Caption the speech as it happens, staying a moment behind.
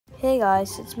Hey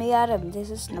guys, it's me Adam,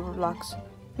 this is Numberblocks.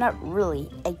 Not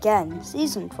really, again,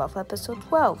 Season 12, Episode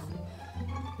 12.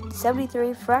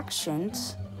 73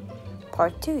 Fractions,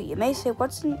 Part 2. You may say,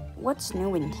 what's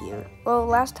new in here? Well,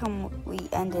 last time we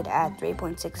ended at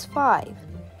 3.65,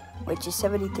 which is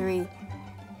 73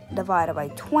 divided by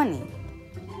 20.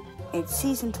 It's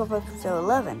Season 12, Episode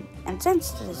 11. And since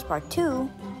this is Part 2,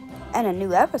 and a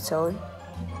new episode,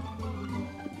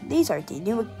 these are the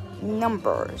new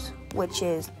numbers, which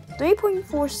is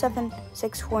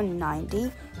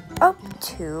 3.476190 up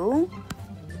to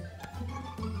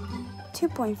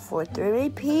 2.43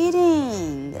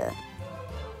 repeating.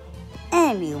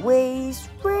 Anyways,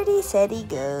 ready, steady,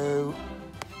 go.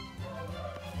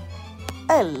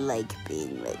 I like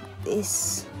being like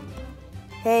this.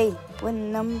 Hey, what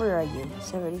number are you?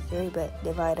 73 but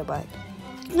divided by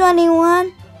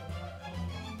 21.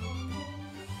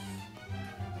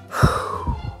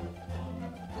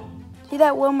 See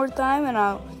that one more time and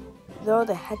I'll throw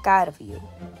the heck out of you.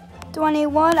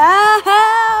 21.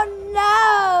 Oh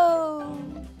no!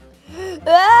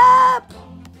 Ah!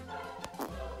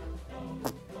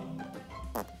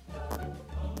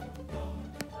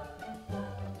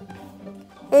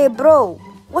 Hey bro,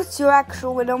 what's your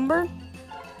actual number?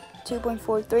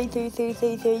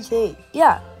 2.433333.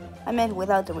 Yeah, I meant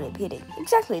without the repeating.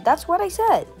 Exactly, that's what I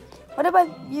said. What about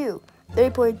you?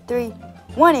 3.3.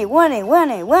 18.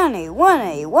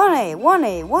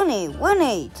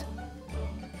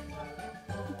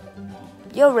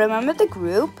 You'll remember the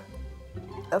group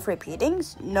of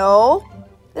repeatings? No.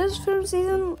 This is from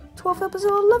Season 12,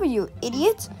 Episode 11, you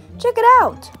idiots. Check it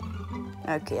out.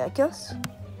 Okay, I guess.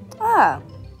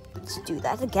 Let's do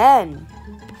that again.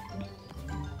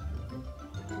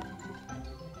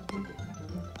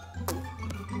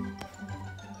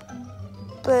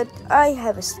 But I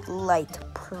have a slight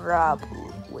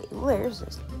problem. Wait, where is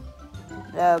this?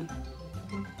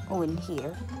 In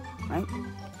here, right?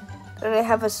 But I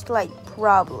have a slight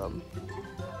problem.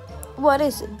 What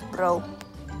is it, bro?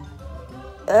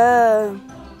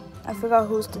 I forgot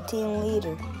who's the team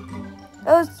leader.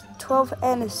 That was 12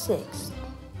 and a 6.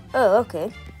 Oh,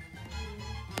 okay.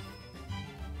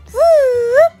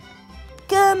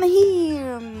 Come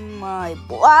here, my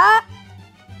boy.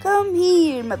 Come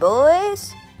here, my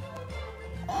boys.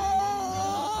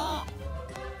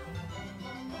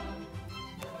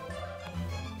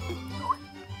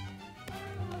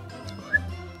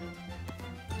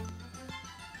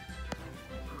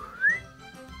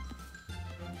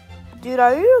 Dude,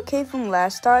 are you okay from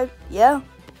last time? Yeah.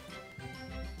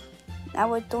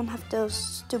 Now I don't have those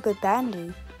stupid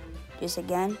bandages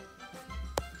again.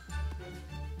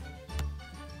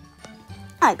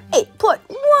 I'm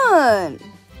 8.1!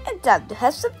 And time to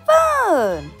have some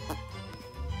fun!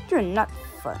 You're not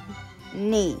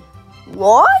funny.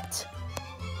 What?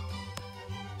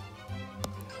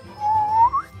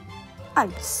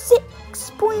 I'm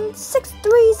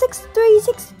 6.63.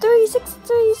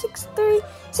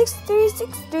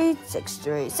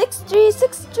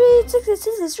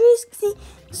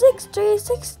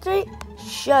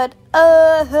 Shut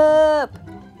up.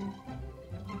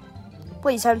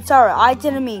 Please, I'm sorry. I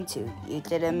didn't mean to. You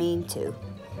didn't mean to.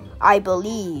 I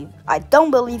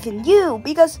don't believe in you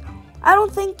because I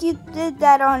don't think you did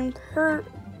that on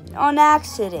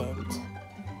accident.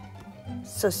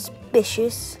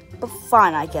 Suspicious, but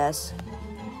fine, I guess.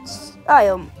 I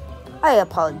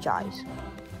apologize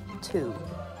too.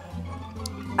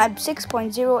 I'm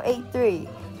 6.083.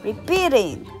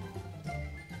 Repeating.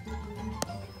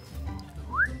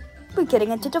 We're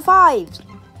getting into the fives.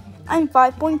 I'm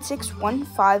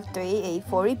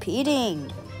 5.615384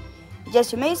 repeating.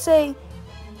 Yes, you may say,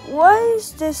 why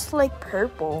is this like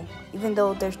purple, even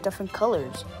though there's different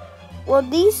colors? Well,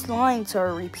 these lines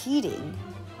are repeating.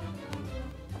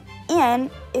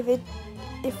 And if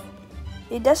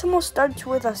the decimal starts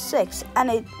with a 6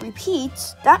 and it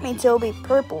repeats, that means it'll be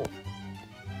purple.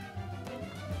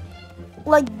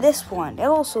 Like this one, it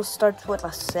also starts with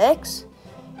a 6.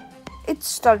 It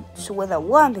starts with a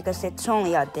 1 because it's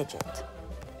only a digit.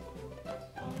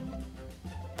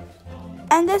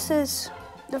 And this is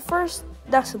the first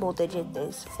decimal digit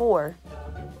is 4.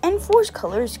 And 4's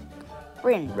color is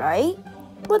green, right?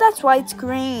 Well, that's why it's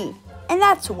green. And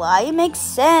that's why it makes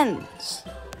sense.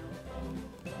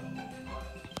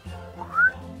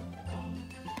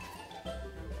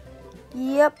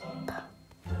 Yep.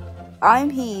 I'm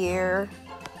here.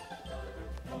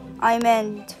 I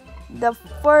meant the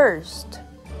first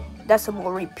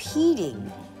decimal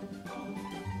repeating.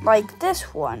 Like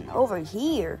this one over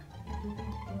here.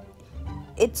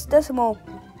 Its decimal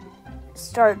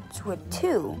starts with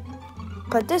 2.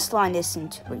 But this line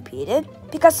isn't repeated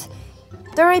because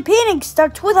The repeating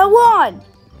starts with a 1.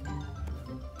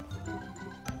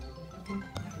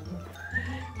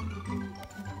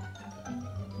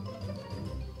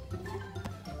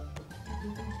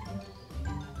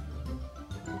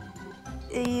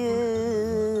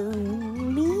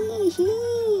 Me.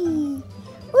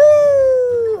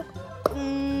 Woo!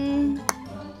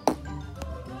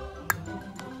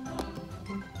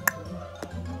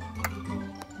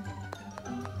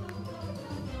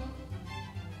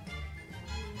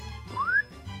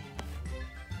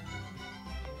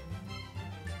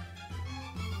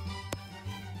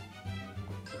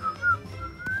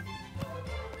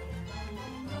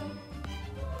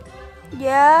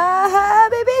 Yeah,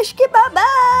 baby,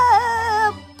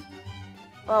 skip-a-bop.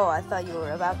 Oh, I thought you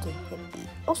were about to hit me.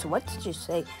 Also, what did you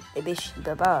say, baby,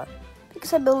 skip-a-bop?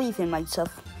 Because I believe in myself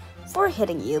for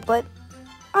hitting you, but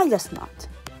I guess not.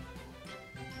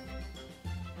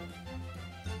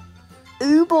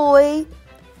 Ooh boy,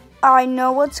 I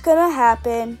know what's gonna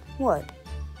happen. What?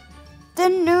 The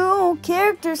new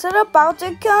characters are about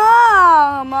to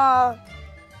come.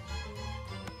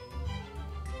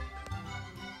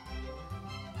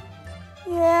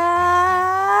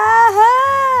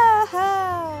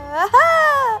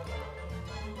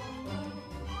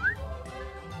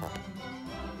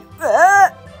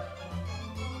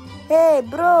 Hey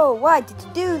bro, why did you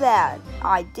do that?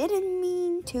 I didn't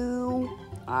mean to.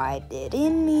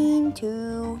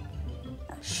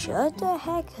 Now shut the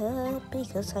heck up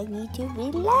because I need to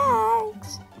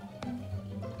relax.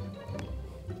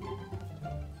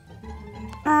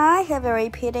 I have a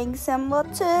repeating symbol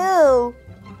too.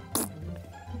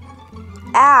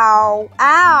 Ow,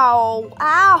 ow,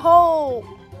 ow.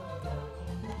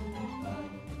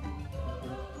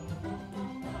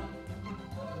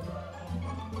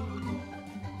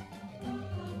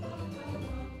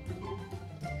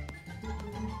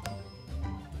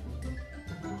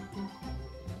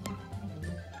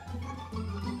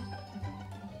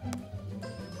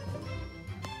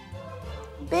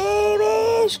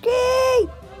 Baby ski!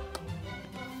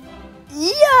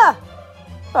 Yeah!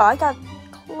 Oh, I got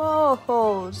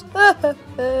close.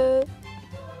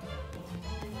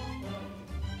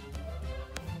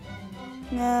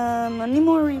 Any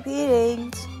more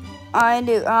repeatings? I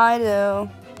do.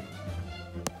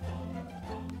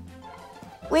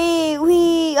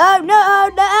 Oh no,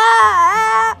 no!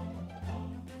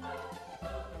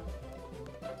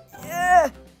 Yeah!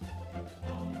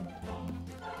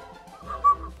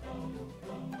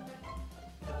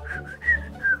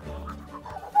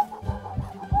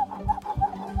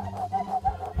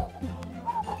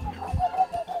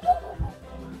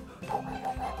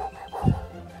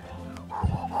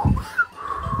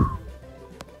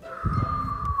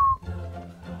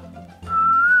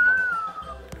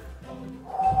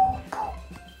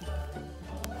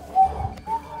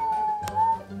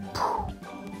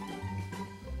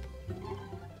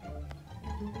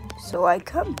 So I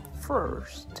come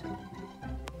first.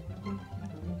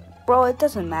 Bro, it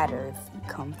doesn't matter if you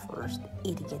come first,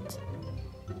 idiot.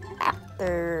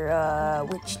 After,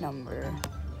 which number?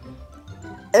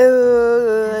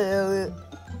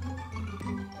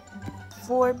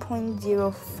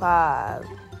 4.05.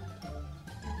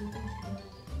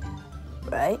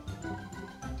 Right?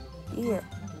 Yeah.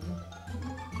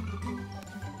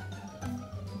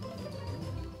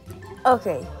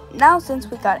 Okay, now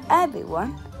since we got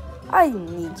everyone, I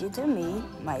need you to meet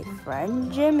my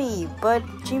friend Jimmy. But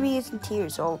Jimmy isn't here,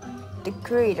 so the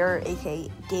creator,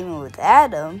 aka Gaming with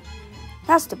Adam,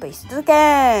 has to base the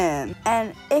game.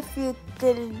 And if you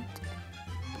didn't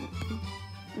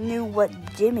knew what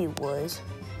Jimmy was,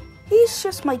 he's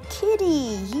just my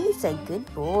kitty. He's a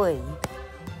good boy.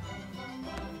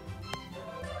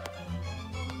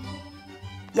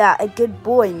 Yeah, a good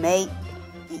boy, mate.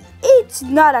 It's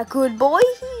not a good boy.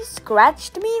 He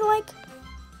scratched me like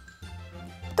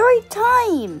 3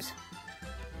 times.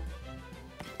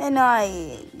 And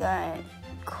I got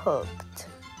cooked.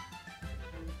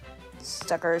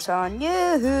 Suckers on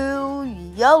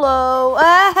you, YOLO.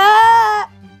 Ah-ha!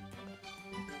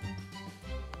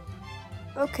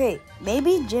 Okay,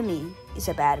 maybe Jimmy is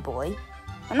a bad boy.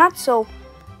 A not so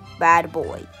bad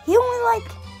boy. He only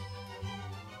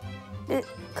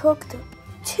cooked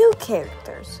 2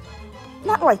 characters.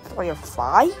 Not like 3 or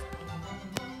 5.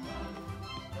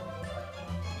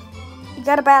 I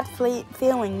got a bad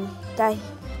feeling that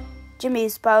Jimmy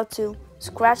is about to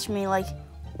scratch me like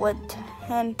what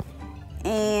 10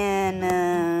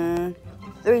 and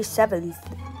 3/7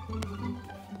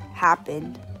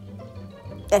 happened.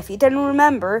 If you didn't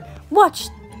remember, watch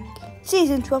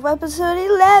Season 12, Episode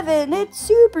 11. It's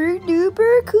super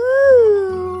duper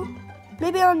cool.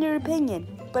 Maybe on your opinion.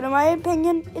 but in my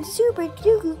opinion, it's super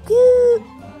cute.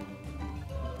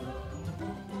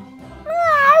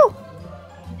 Meow!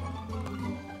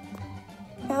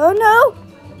 Oh no!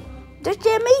 There's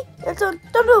Jimmy! Don't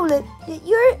do it!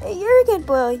 You're a good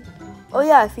boy. Oh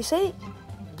yeah, if you say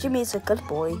Jimmy is a good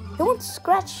boy, he won't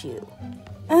scratch you.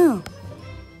 Oh.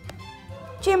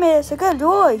 Jimmy is a good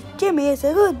boy. Jimmy is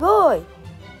a good boy.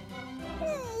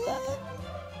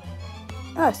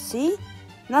 Oh, see?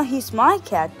 Now he's my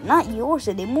cat, not yours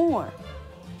anymore.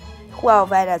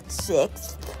 12 out of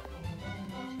 6.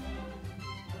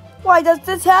 Why does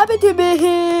this happen to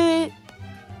me?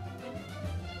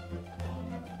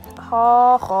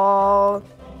 Ha ha.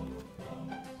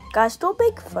 Guys, don't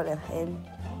make fun of him.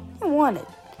 He wanted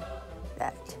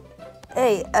that.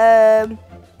 Hey,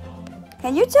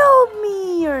 can you tell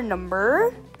me your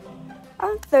number?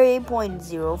 I'm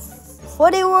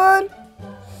 3.041.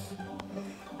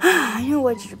 I know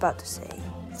what you're about to say.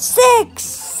 6,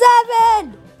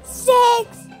 7,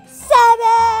 6,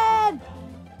 7.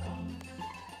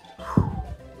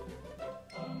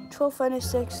 12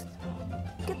 minus 6.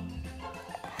 Get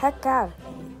the heck out of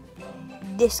here.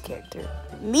 This character.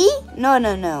 Me?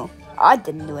 No. I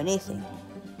didn't do anything.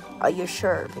 Are you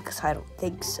sure? Because I don't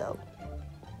think so.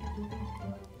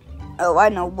 Oh, I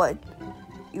know what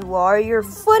you are. You're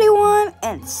 41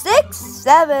 and 6,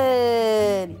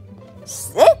 7.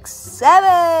 6,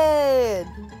 7.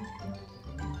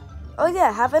 Oh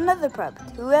yeah, have another prep.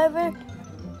 Whoever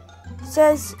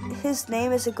says his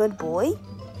name is a good boy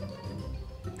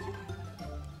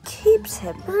keeps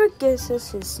him. Whoever guesses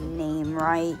his name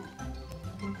right,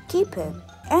 keep him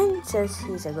and says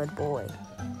he's a good boy.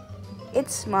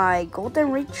 It's my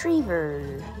golden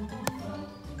retriever.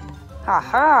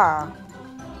 Haha.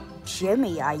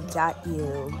 Jimmy, I got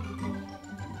you.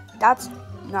 That's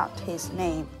not his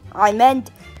name. I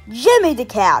meant Jimmy the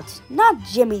cat, not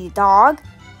Jimmy the dog.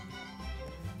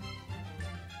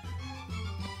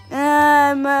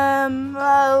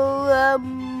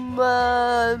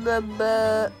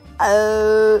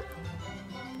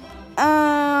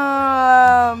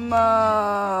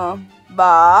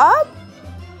 Bob?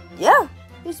 Yeah,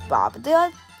 he's Bob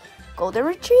the golden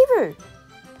retriever.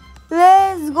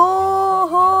 Let's go!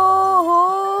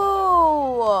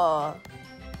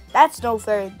 That's no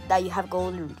fair that you have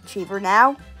golden retriever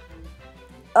now.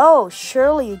 Oh,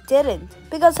 surely you didn't,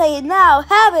 because I now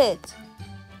have it.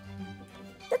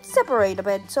 Let's separate a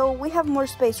bit so we have more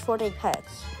space for the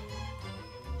pets.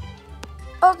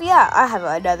 Oh yeah, I have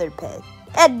another pet.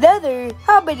 Another?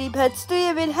 How many pets do you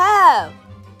even have?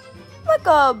 Like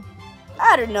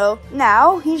I don't know.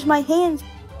 Now here's my hamster.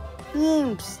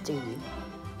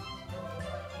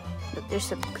 Look,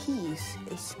 there's a piece,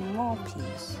 a small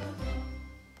piece.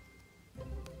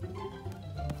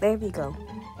 There we go.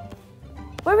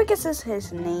 Whoever guesses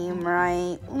his name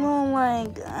right will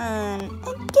and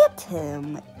get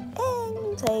him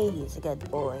and say he's a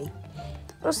good boy.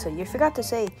 Also, you forgot to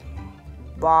say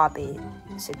Bob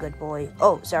is a good boy.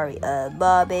 Oh, sorry.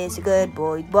 Bob is a good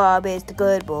boy. Bob is the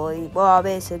good boy. Bob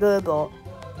is a good boy.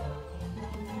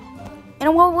 You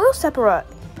know what? We'll separate.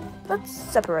 Let's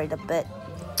separate a bit.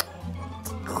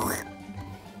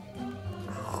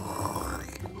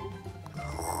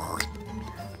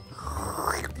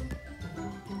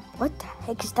 What the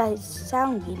heck is that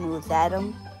sound you move,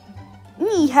 Adam?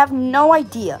 Me have no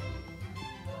idea.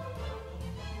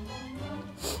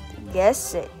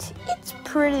 Guess it. It's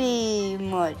pretty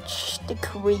much the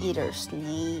creator's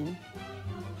name.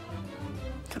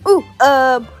 Ooh,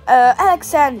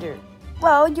 Alexander.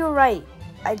 Well, you're right.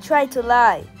 I tried to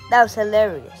lie. That was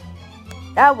hilarious.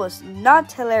 That was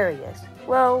not hilarious.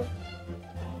 Well,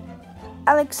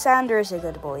 Alexander is a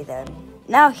good boy then.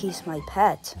 Now he's my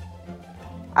pet.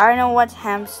 I don't know what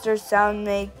hamster sound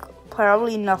make.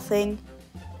 Probably nothing.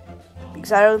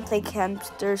 Because I don't think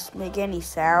hamsters make any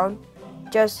sound.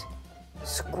 Just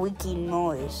squeaky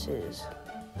noises.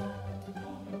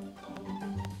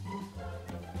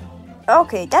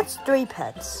 Okay, that's 3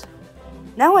 pets.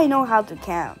 Now I know how to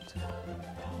count.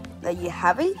 Now you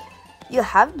have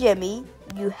Jimmy,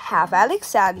 you have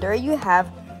Alexander, you have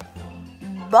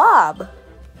Bob.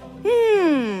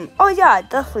 Oh yeah, I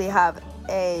definitely have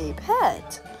a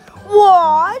pet.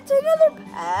 What? Another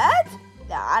pet?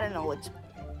 Nah, I don't know which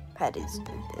pet is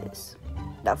this.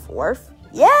 The 4th?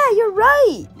 Yeah, you're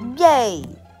right. Yay.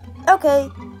 Okay,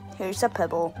 here's a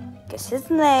pebble. Guess his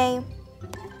name.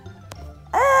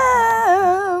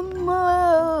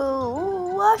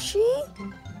 Washy?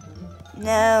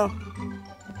 No.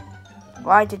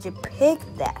 Why did you pick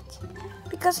that?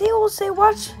 Because he will say,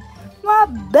 watch my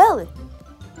belly.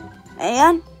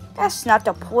 And that's not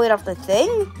the point of the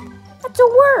thing. That's a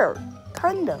word.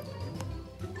 Kinda.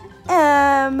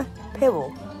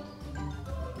 Pibble.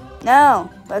 No,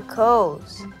 but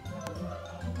Coles.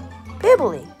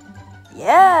 Pibbly.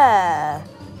 Yeah.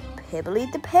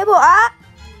 Pibbly the Pibble. Ah!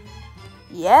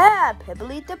 Yeah,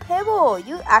 Pibbly the Pibble.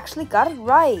 You actually got it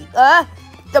right.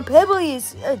 The Pibbly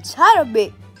is inside of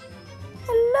me.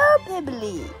 Hello,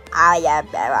 Pibbly. I am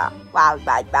Bella. Wow,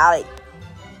 my belly.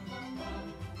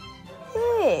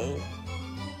 Hey.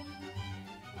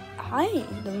 I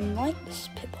don't like this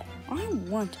Pibble. I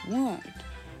want one.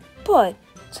 But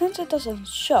since it doesn't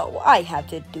show, I have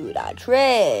to do that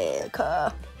trick.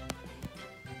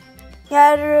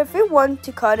 Yeah, if you want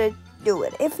to cut it, do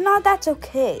it. If not, that's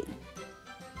okay.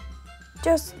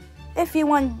 Just, if you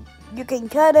want, you can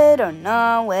cut it or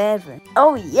not, whatever.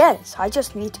 Oh yes, I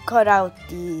just need to cut out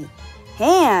the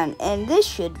hand, and this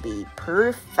should be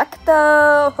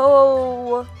perfecto.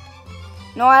 Oh.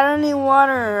 No, I don't need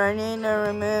water. I need to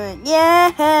remove it.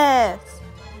 Yes!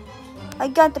 I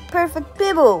got the perfect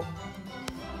Pibble.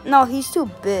 No, he's too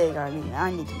big. I mean,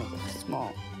 I need to make it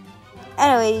small.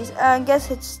 Anyways,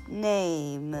 guess its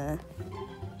name.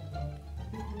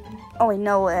 Oh, wait,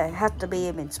 no, it has to be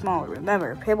even smaller.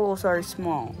 Remember, Pibbles are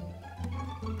small.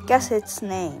 Guess its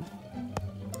name.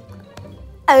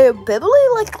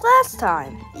 Pibbly like last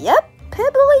time. Yep,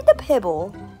 Pibbly the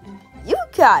Pibble. You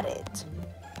got it.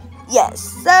 Yes,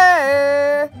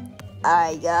 sir.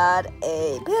 I got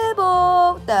a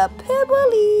Pibble, the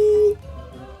Pibbly.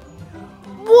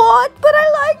 What? But I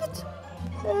liked.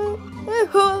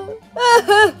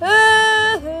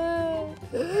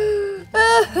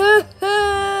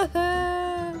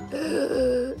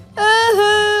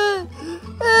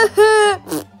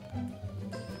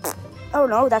 Oh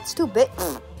no, that's too big.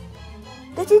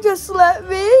 Did you just slap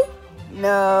me?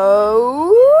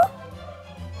 No.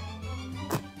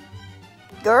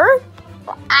 Girl?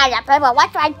 I got Pibble.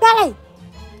 What's my belly?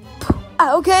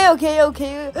 Okay.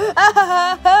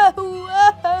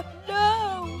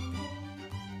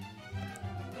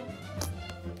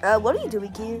 No. What are you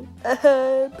doing here?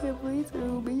 Pibbly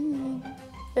threw me,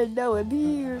 and now I'm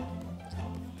here.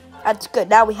 That's good.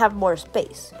 Now we have more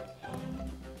space.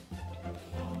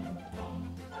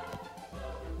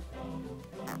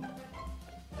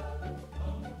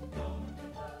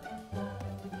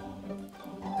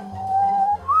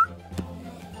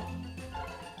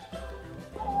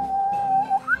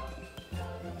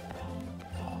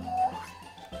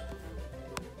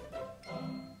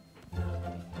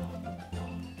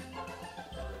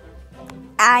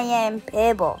 I am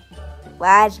Pibble.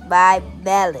 Watch my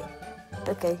belly.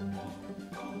 Okay.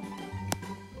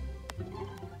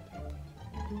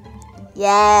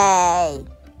 Yay!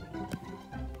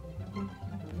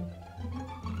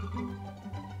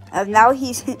 Now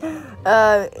he's it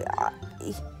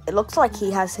looks like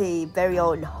he has a very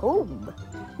own home.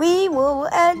 We will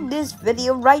end this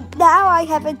video right now. I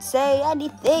haven't said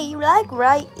anything like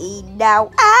right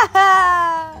now.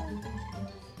 Ah!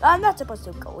 I'm not supposed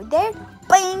to go in there.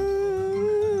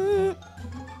 Bing!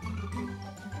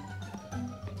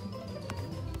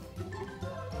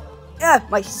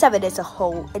 My 7 is a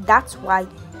hole, and that's why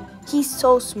he's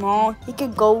so small. He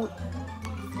can go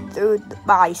through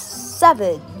my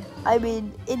 7. I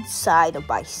mean, inside of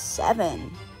my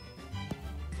 7.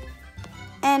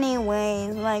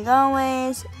 Anyways, like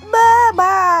always,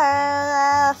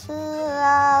 bye-bye.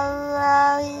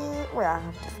 Well, I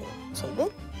have to save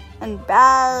it. And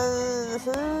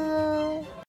bye.